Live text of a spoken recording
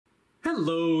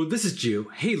Hello, this is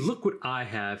Jew. Hey, look what I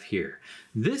have here.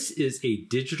 This is a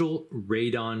digital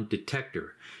radon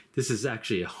detector. This is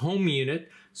actually a home unit,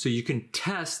 so you can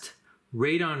test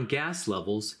radon gas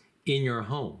levels in your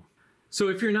home. So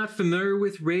if you're not familiar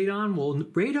with radon, well,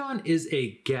 radon is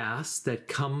a gas that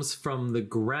comes from the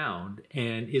ground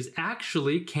and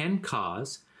can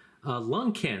cause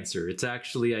lung cancer. It's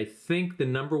actually, I think, the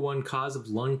 #1 cause of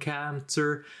lung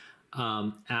cancer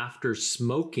after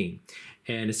smoking.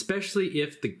 And especially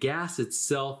if the gas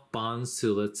itself bonds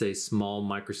to, let's say, small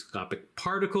microscopic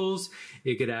particles,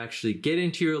 it could actually get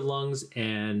into your lungs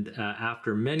and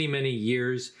after many, many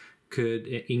years could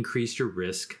increase your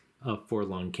risk for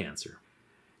lung cancer.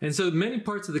 And so many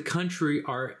parts of the country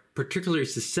are particularly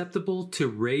susceptible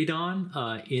to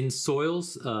radon in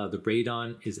soils. The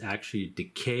radon is actually a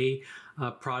decay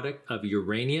product of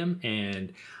uranium,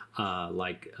 and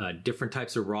different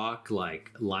types of rock like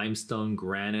limestone,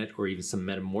 granite, or even some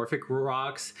metamorphic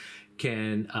rocks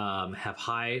can have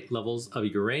high levels of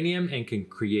uranium and can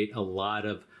create a lot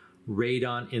of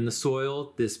radon in the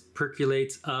soil. This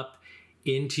percolates up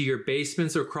into your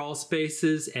basements or crawl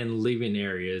spaces and living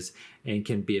areas and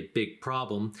can be a big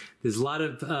problem. There's a lot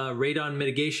of radon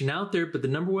mitigation out there, but the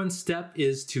 #1 step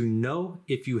is to know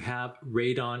if you have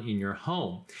radon in your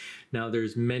home. Now,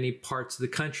 there's many parts of the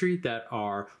country that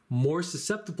are more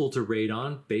susceptible to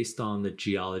radon based on the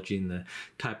geology and the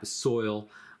type of soil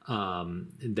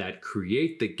that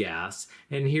create the gas.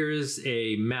 And here's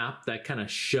a map that kind of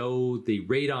show the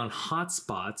radon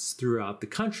hotspots throughout the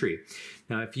country.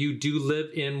 Now, if you do live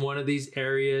in one of these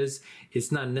areas,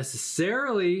 it's not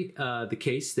necessarily the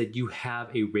case that you have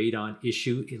a radon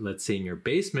issue, let's say in your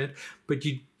basement, but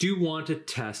you do want to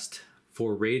test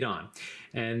for radon.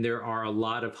 And there are a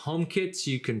lot of home kits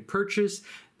you can purchase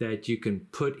that you can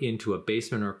put into a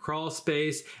basement or crawl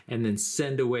space and then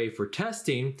send away for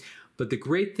testing. But the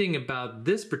great thing about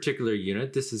this particular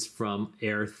unit, this is from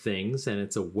Airthings, and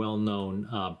it's a well-known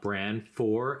brand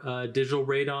for digital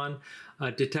radon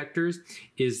detectors,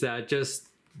 is that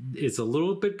it's a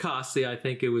little bit costly. I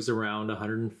think it was around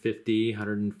 $150,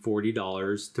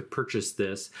 $140 to purchase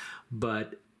this,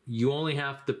 but you only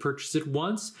have to purchase it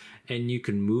once, and you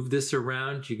can move this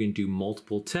around. You can do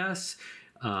multiple tests.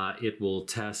 It will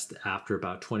test after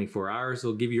about 24 hours.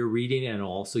 It'll give you a reading, and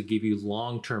it'll also give you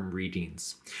long-term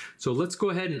readings. So let's go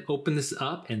ahead and open this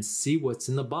up and see what's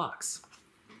in the box.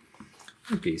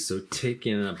 Okay, so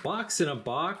taking a box in a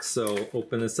box, so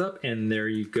open this up, and there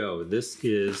you go. This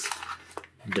is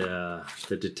the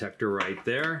detector right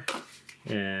there,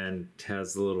 and it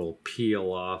has a little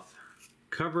peel-off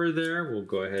cover there. We'll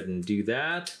go ahead and do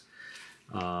that.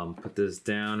 Put this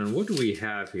down, and what do we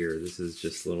have here? This is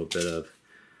just a little bit of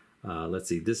let's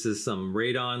see, this is some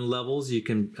radon levels you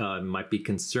can might be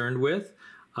concerned with.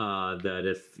 That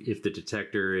if the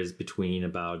detector is between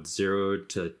about 0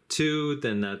 to 2,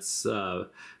 then that's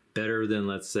better than,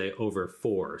 let's say, over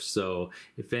 4. So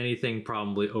if anything,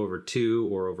 probably over 2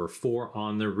 or over 4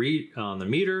 on the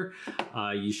meter,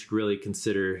 you should really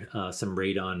consider some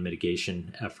radon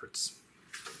mitigation efforts.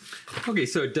 Okay,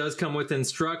 so it does come with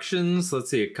instructions.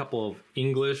 Let's see, a couple of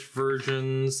English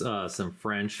versions, some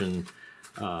French and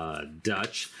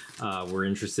Dutch. We're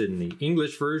interested in the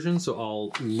English version, so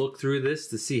I'll look through this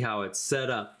to see how it's set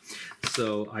up.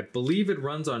 So I believe it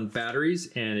runs on batteries,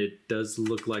 and it does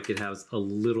look like it has a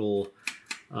little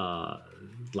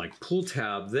like pull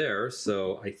tab there.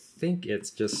 So I think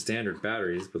it's just standard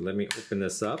batteries, but let me open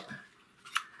this up.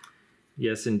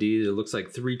 Yes, indeed, it looks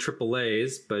like 3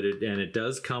 AAAs, but it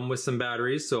does come with some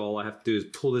batteries, so all I have to do is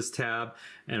pull this tab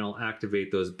and I'll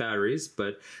activate those batteries.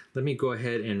 But let me go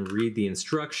ahead and read the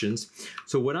instructions.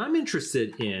 So what I'm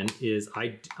interested in is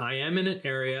I am in an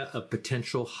area of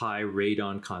potential high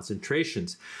radon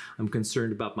concentrations. I'm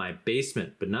concerned about my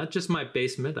basement, but not just my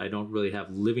basement. I don't really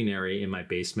have living area in my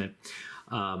basement.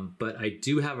 But I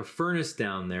do have a furnace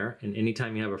down there, and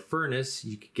anytime you have a furnace,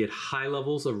 you could get high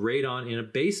levels of radon in a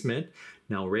basement.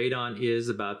 Now, radon is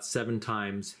about 7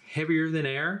 times heavier than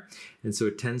air, and so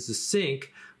it tends to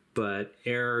sink, but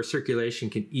air circulation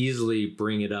can easily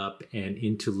bring it up and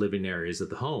into living areas of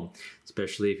the home,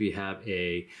 especially if you have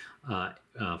a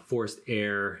forced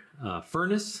air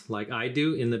furnace like I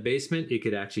do in the basement. It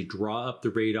could actually draw up the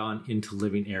radon into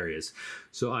living areas.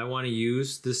 So I want to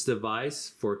use this device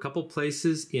for a couple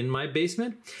places in my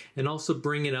basement and also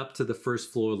bring it up to the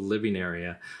first floor living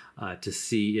area to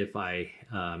see if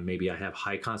maybe I have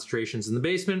high concentrations in the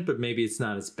basement, but maybe it's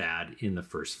not as bad in the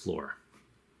first floor.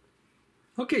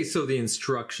 Okay, so the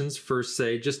instructions first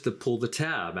say just to pull the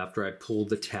tab. After I pull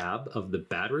the tab of the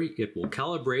battery, it will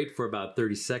calibrate for about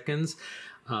 30 seconds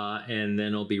and then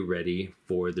it'll be ready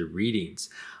for the readings.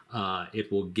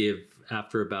 It will give,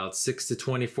 after about 6 to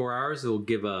 24 hours, it will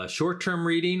give a short-term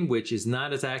reading, which is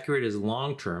not as accurate as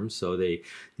long-term. So the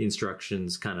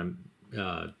instructions kind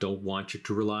of don't want you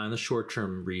to rely on the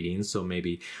short-term readings. So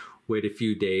maybe wait a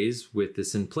few days with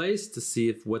this in place to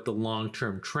see what the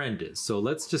long-term trend is. So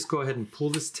let's just go ahead and pull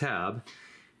this tab,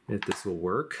 if this will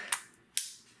work.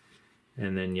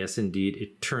 And then yes, indeed,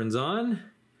 it turns on.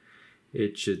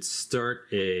 It should start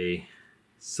a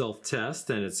self-test,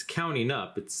 and it's counting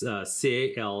up. It's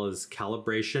CAL is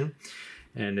calibration,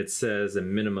 and it says a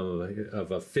minimum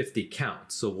of a 50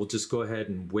 count. So we'll just go ahead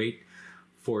and wait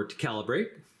for it to calibrate.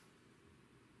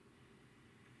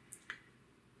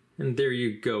 And there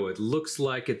you go. It looks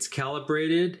like it's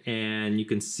calibrated, and you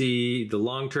can see the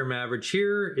long-term average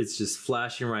here. It's just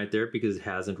flashing right there because it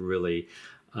hasn't really,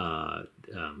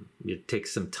 it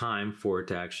takes some time for it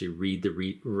to actually read the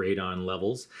radon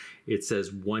levels. It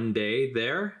says 1 day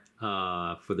there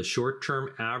for the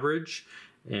short-term average.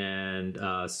 And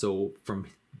so from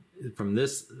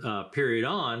this period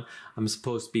on, I'm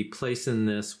supposed to be placing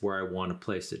this where I want to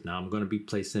place it. Now I'm going to be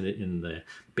placing it in the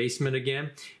basement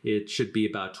again. It should be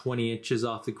about 20 inches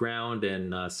off the ground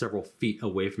and several feet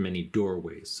away from any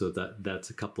doorways. So that's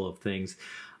a couple of things.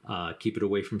 Keep it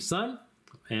away from sun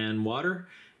and water,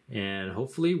 and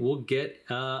hopefully we'll get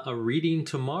a reading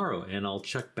tomorrow, and I'll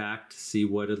check back to see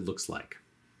what it looks like.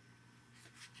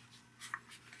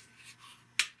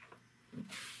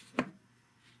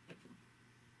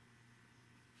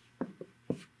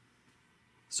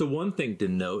 So one thing to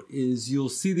note is you'll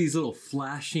see these little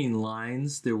flashing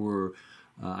lines. There were,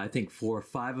 I think, 4 or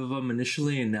 5 of them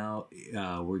initially, and now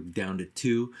we're down to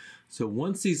 2. So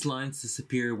once these lines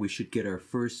disappear, we should get our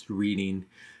first reading.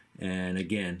 And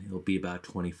again, it'll be about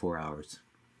 24 hours.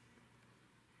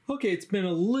 Okay, it's been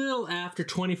a little after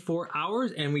 24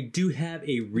 hours, and we do have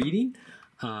a reading.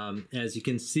 As you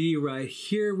can see right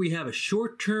here, we have a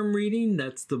short-term reading.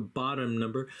 That's the bottom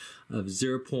number of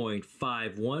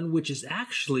 0.51, which is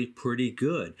actually pretty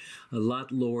good. A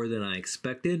lot lower than I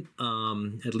expected,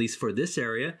 at least for this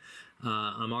area.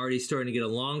 I'm already starting to get a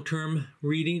long-term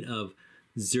reading of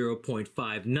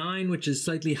 0.59, which is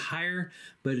slightly higher,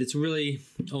 but it's really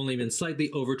only been slightly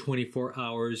over 24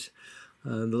 hours.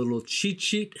 The little cheat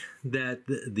sheet that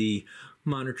the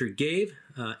monitor gave,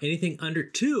 anything under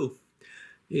 2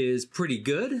 is pretty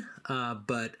good,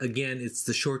 but again, it's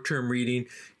the short-term reading.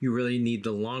 You really need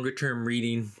the longer-term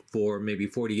reading for maybe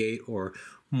 48 or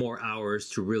more hours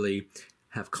to really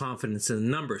have confidence in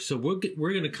the number. So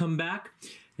we're going to come back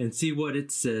and see what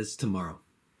it says tomorrow.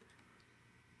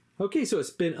 Okay, so it's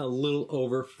been a little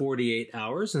over 48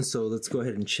 hours, and so let's go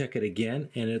ahead and check it again.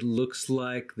 And it looks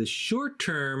like the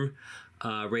short-term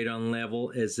radon level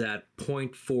is at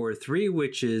 0.43,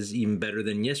 which is even better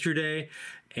than yesterday.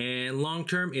 And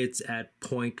long-term, it's at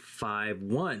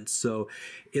 0.51. So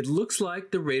it looks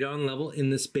like the radon level in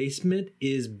this basement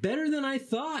is better than I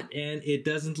thought, and it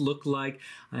doesn't look like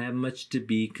I have much to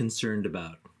be concerned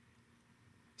about.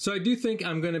 So I do think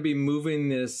I'm going to be moving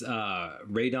this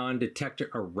radon detector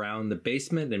around the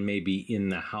basement and maybe in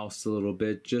the house a little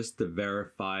bit just to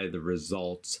verify the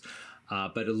results.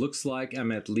 But it looks like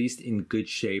I'm at least in good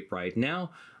shape right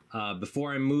now.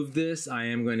 Before I move this, I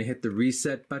am going to hit the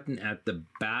reset button at the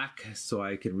back so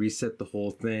I can reset the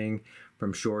whole thing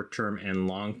from short-term and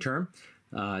long-term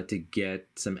to get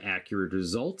some accurate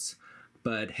results.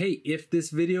 But hey, if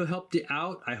this video helped you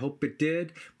out, I hope it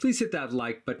did, please hit that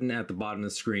like button at the bottom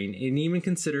of the screen and even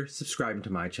consider subscribing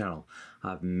to my channel. I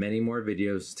have many more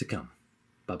videos to come.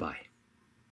 Bye-bye.